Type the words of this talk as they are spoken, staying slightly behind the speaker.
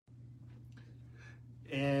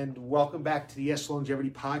and welcome back to the Yes Longevity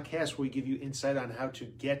Podcast, where we give you insight on how to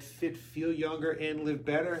get fit, feel younger, and live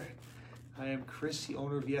better. I am Chris, the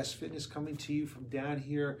owner of Yes Fitness, coming to you from down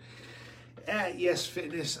here at Yes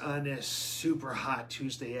Fitness on this super hot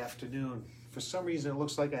Tuesday afternoon. For some reason, it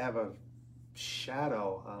looks like I have a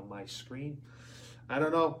shadow on my screen. I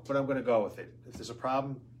don't know, but I'm going to go with it. If there's a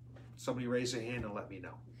problem, somebody raise their hand and let me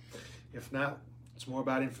know. If not, it's more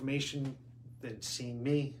about information than seeing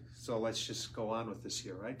me. So let's just go on with this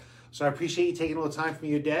here, right? So I appreciate you taking a little time from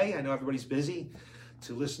your day. I know everybody's busy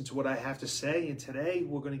to listen to what I have to say. And today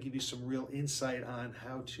we're going to give you some real insight on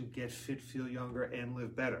how to get fit, feel younger, and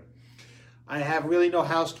live better. I have really no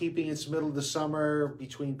housekeeping. It's the middle of the summer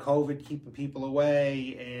between COVID keeping people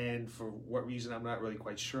away, and for what reason I'm not really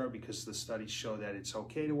quite sure, because the studies show that it's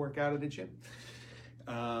okay to work out at the gym.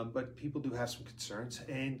 But people do have some concerns.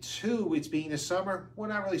 And two, it's being the summer, we're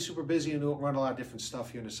not really super busy and don't run a lot of different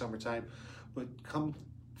stuff here in the summertime. But come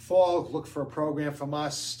fall, look for a program from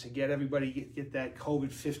us to get everybody, get that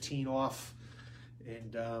COVID-15 off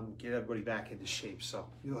and get everybody back into shape. So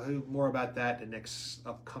you'll hear more about that in the next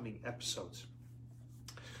upcoming episodes.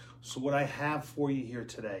 So what I have for you here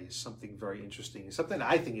today is something very interesting, something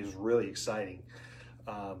I think is really exciting.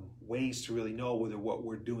 Ways to really know whether what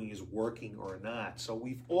we're doing is working or not. So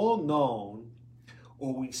we've all known,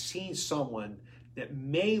 or we've seen someone that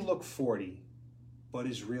may look 40, but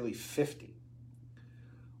is really 50.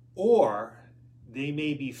 Or they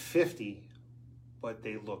may be 50, but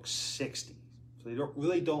they look 60. So they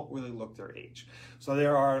don't really look their age. So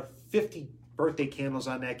there are 50 birthday candles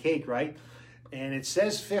on that cake, right? And it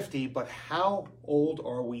says 50, but how old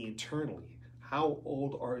are we internally? How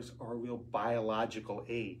old is our real biological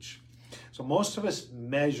age? So most of us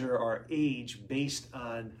measure our age based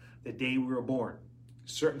on the day we were born.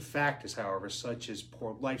 Certain factors, however, such as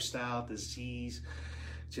poor lifestyle, disease,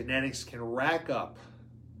 genetics, can rack up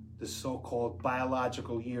the so-called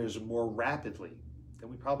biological years more rapidly than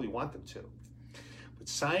we probably want them to. But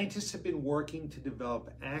scientists have been working to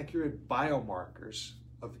develop accurate biomarkers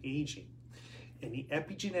of aging, and the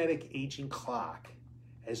epigenetic aging clock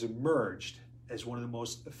has emerged as one of the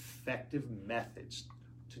most effective methods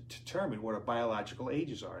to determine what our biological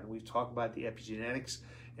ages are. And we've talked about the epigenetics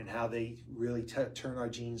and how they really turn our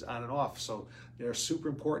genes on and off. So they're super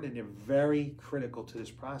important and they're very critical to this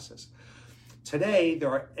process. Today, there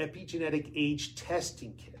are epigenetic age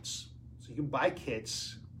testing kits. So you can buy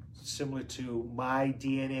kits similar to My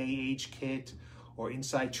DNA Age Kit or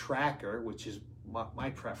Inside Tracker, which is my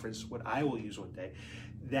preference, what I will use one day,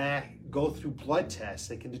 that go through blood tests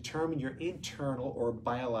that can determine your internal or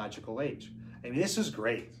biological age. I mean, this is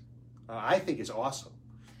great. I think it's awesome.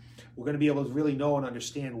 We're going to be able to really know and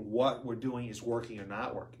understand what we're doing is working or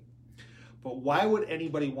not working. But why would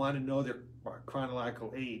anybody want to know their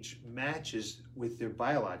chronological age matches with their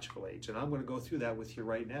biological age? And I'm going to go through that with you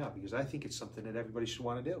right now, because I think it's something that everybody should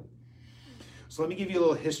want to do. So let me give you a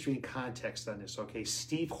little history and context on this, okay?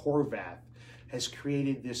 Steve Horvath has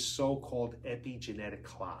created this so-called epigenetic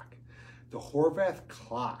clock. The Horvath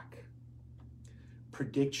clock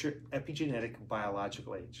predicts your epigenetic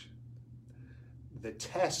biological age. The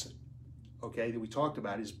test, okay, that we talked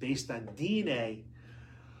about is based on DNA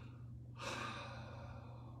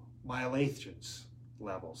myeloatrophins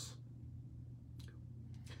levels.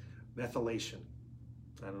 Methylation.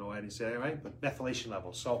 I don't know why I didn't say that right, but methylation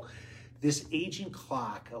levels. So this aging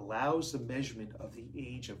clock allows the measurement of the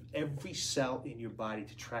age of every cell in your body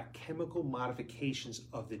to track chemical modifications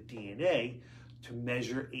of the DNA to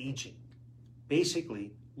measure aging.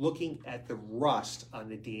 Basically, looking at the rust on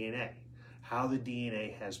the DNA, how the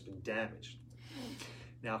DNA has been damaged.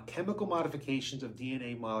 Now, chemical modifications of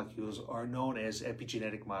DNA molecules are known as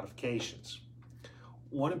epigenetic modifications.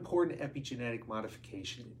 One important epigenetic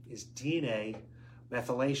modification is DNA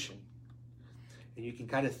methylation. And you can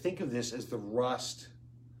kind of think of this as the rust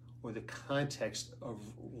or the context of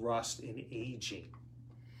rust in aging.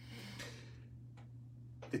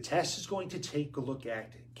 The test is going to take a look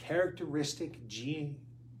at characteristic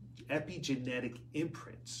epigenetic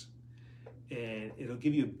imprints, and it'll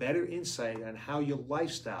give you a better insight on how your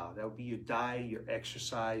lifestyle, that would be your diet, your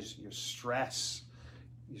exercise, your stress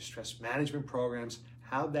management programs,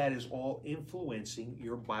 how that is all influencing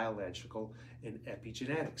your biological and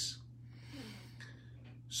epigenetics.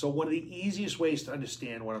 So one of the easiest ways to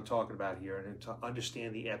understand what I'm talking about here and to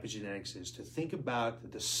understand the epigenetics is to think about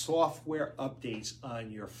the software updates on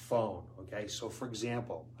your phone, okay? So for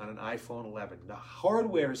example, on an iPhone 11, the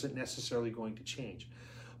hardware isn't necessarily going to change,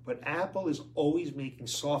 but Apple is always making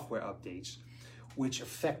software updates which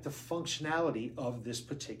affect the functionality of this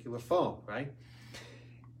particular phone, right?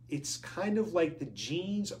 It's kind of like the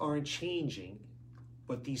genes aren't changing,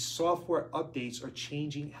 But these software updates are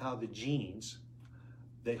changing how the genes,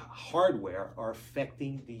 the hardware, are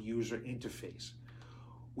affecting the user interface,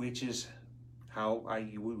 which is how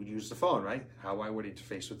you would use the phone, right? How I would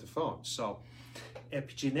interface with the phone. So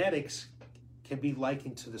epigenetics can be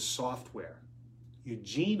likened to the software. Your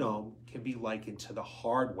genome can be likened to the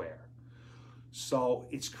hardware. So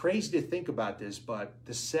it's crazy to think about this, but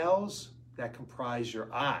the cells that comprise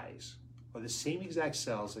your eyes are the same exact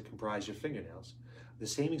cells that comprise your fingernails, the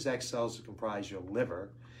same exact cells that comprise your liver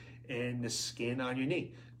and the skin on your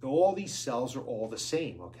knee. All these cells are all the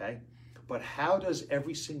same, okay? But how does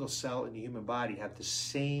every single cell in the human body have the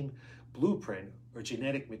same blueprint or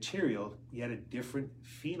genetic material, yet a different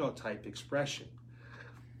phenotype expression?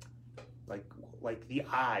 Like the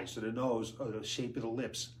eyes or the nose or the shape of the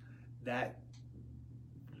lips, that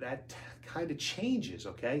kind of changes,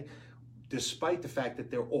 okay? Despite the fact that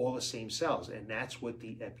they're all the same cells. And that's what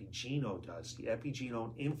the epigenome does. The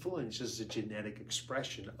epigenome influences the genetic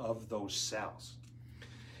expression of those cells.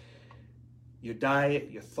 Your diet,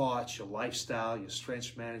 your thoughts, your lifestyle, your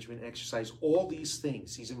stress management, exercise, all these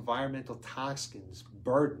things, these environmental toxins,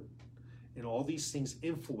 burden, and all these things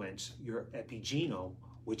influence your epigenome,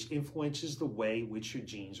 which influences the way which your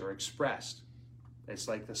genes are expressed. It's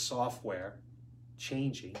like the software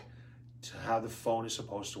changing to how the phone is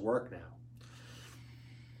supposed to work now.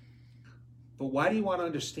 But why do you want to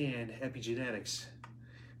understand epigenetics?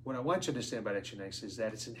 What I want you to understand about epigenetics is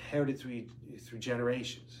that it's inherited through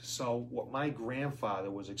generations. So what my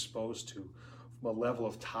grandfather was exposed to from a level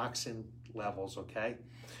of toxin levels, okay,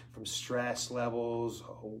 from stress levels,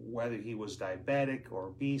 whether he was diabetic or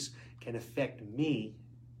obese, can affect me,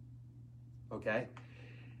 okay?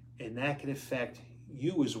 And that can affect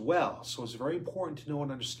you as well. So it's very important to know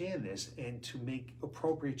and understand this and to make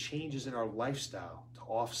appropriate changes in our lifestyle to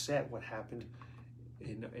offset what happened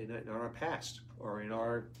in our past or in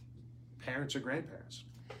our parents or grandparents.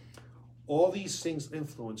 All these things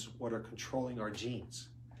influence what are controlling our genes.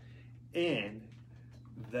 And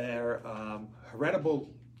they're heritable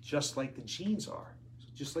just like the genes are. So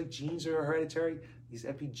just like genes are hereditary, these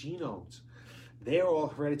epigenomes, they're all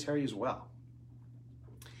hereditary as well.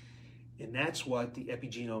 And that's what the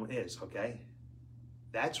epigenome is, okay?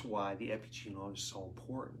 That's why the epigenome is so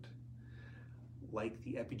important. Like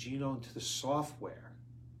the epigenome to the software,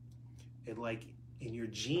 and like in your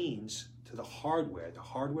genes to the hardware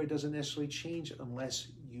doesn't necessarily change unless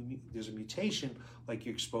there's a mutation, like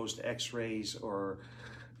you're exposed to x-rays or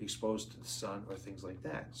exposed to the sun or things like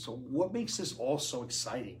that. So what makes this all so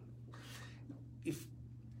exciting?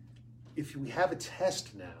 If we have a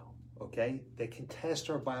test now, okay, that can test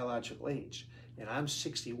our biological age, and I'm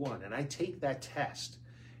 61, and I take that test,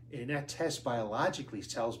 and that test biologically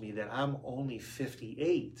tells me that I'm only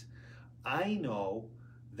 58, I know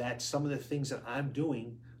that some of the things that I'm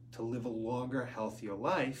doing to live a longer, healthier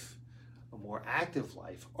life, a more active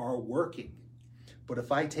life, are working. But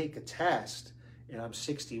if I take a test and I'm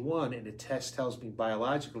 61 and the test tells me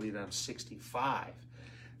biologically that I'm 65,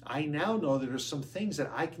 I now know that there's some things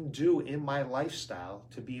that I can do in my lifestyle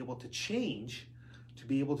to be able to change, to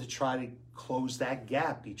be able to try to close that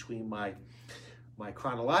gap between my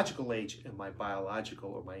chronological age and my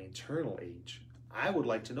biological or my internal age. I would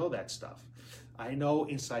like to know that stuff. I know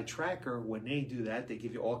Inside Tracker, when they do that, they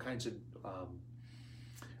give you all kinds of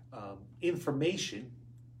information,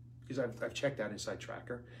 because I've checked out Inside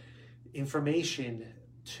Tracker, information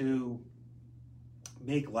to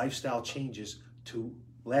make lifestyle changes to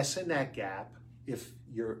lessen that gap if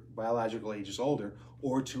your biological age is older,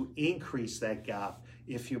 or to increase that gap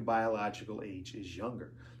if your biological age is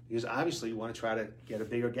younger. Because obviously you want to try to get a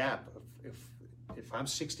bigger gap. If I'm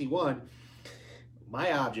 61,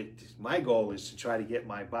 my goal is to try to get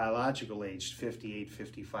my biological age 58,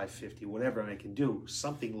 55, 50, whatever I can do,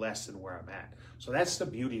 something less than where I'm at. So that's the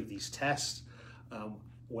beauty of these tests.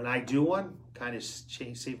 When I do one, kind of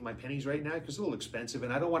saving my pennies right now because it's a little expensive,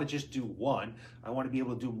 and I don't want to just do one. I want to be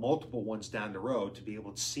able to do multiple ones down the road to be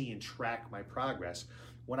able to see and track my progress.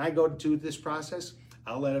 When I go to do this process,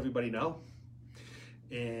 I'll let everybody know.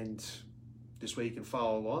 And this way you can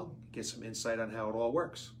follow along, get some insight on how it all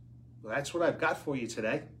works. Well, that's what I've got for you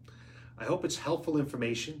today. I hope it's helpful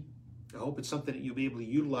information. I hope it's something that you'll be able to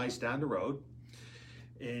utilize down the road.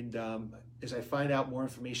 And as I find out more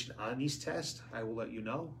information on these tests, I will let you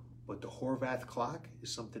know. But the Horvath clock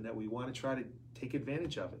is something that we want to try to take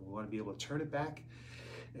advantage of. And we want to be able to turn it back,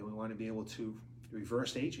 and we want to be able to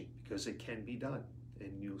reverse aging, because it can be done.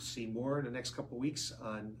 And you'll see more in the next couple of weeks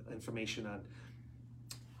on information on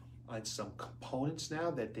some components now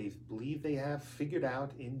that they believe they have figured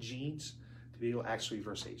out in genes to be able to actually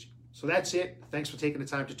reverse aging. So that's it. Thanks for taking the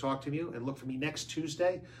time to talk to me, and look for me next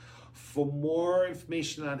Tuesday for more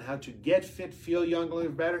information on how to get fit, feel young,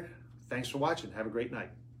 live better. Thanks for watching. Have a great night.